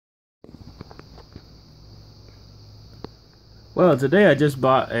Well, today I just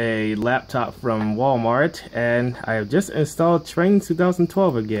bought a laptop from Walmart and I have just installed Trainz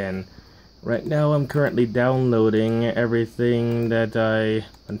 2012 again. Right now I'm currently downloading everything that I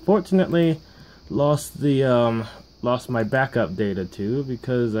unfortunately lost my backup data to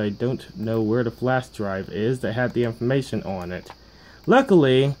because I don't know where the flash drive is that had the information on it.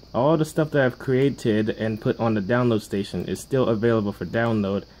 Luckily, all the stuff that I've created and put on the download station is still available for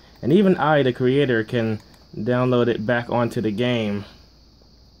download, and even I, the creator, can download it back onto the game,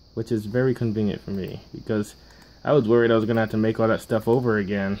 which is very convenient for me because I was worried I was gonna have to make all that stuff over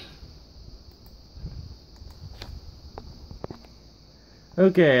again.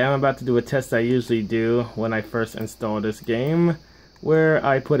 Okay, I'm about to do a test I usually do when I first install this game, where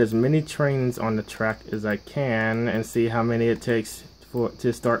I put as many trains on the track as I can and see how many it takes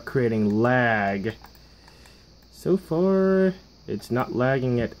to start creating lag. So far, it's not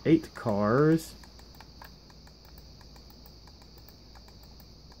lagging at 8 cars.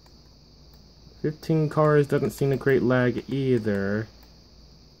 15 cars doesn't seem to create lag either.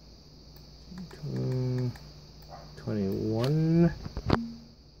 21.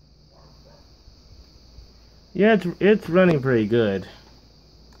 Yeah, it's running pretty good.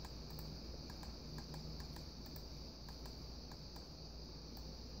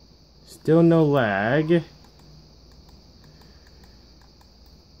 Still no lag.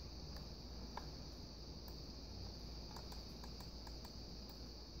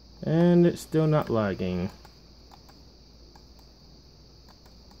 And it's still not lagging.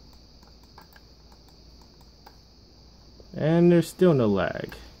 And there's still no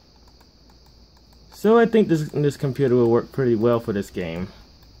lag. So I think this computer will work pretty well for this game.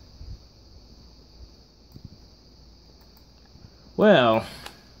 Well,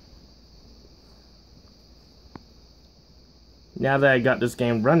 now that I got this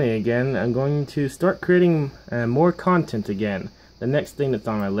game running again, I'm going to start creating more content again. The next thing that's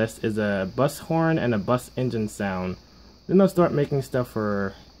on my list is a bus horn and a bus engine sound. Then I'll start making stuff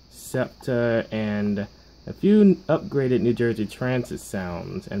for SEPTA and a few upgraded New Jersey Transit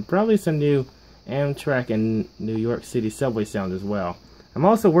sounds, and probably some new Amtrak and New York City subway sounds as well. I'm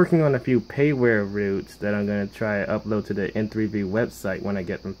also working on a few payware routes that I'm going to try to upload to the N3V website when I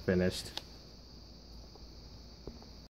get them finished.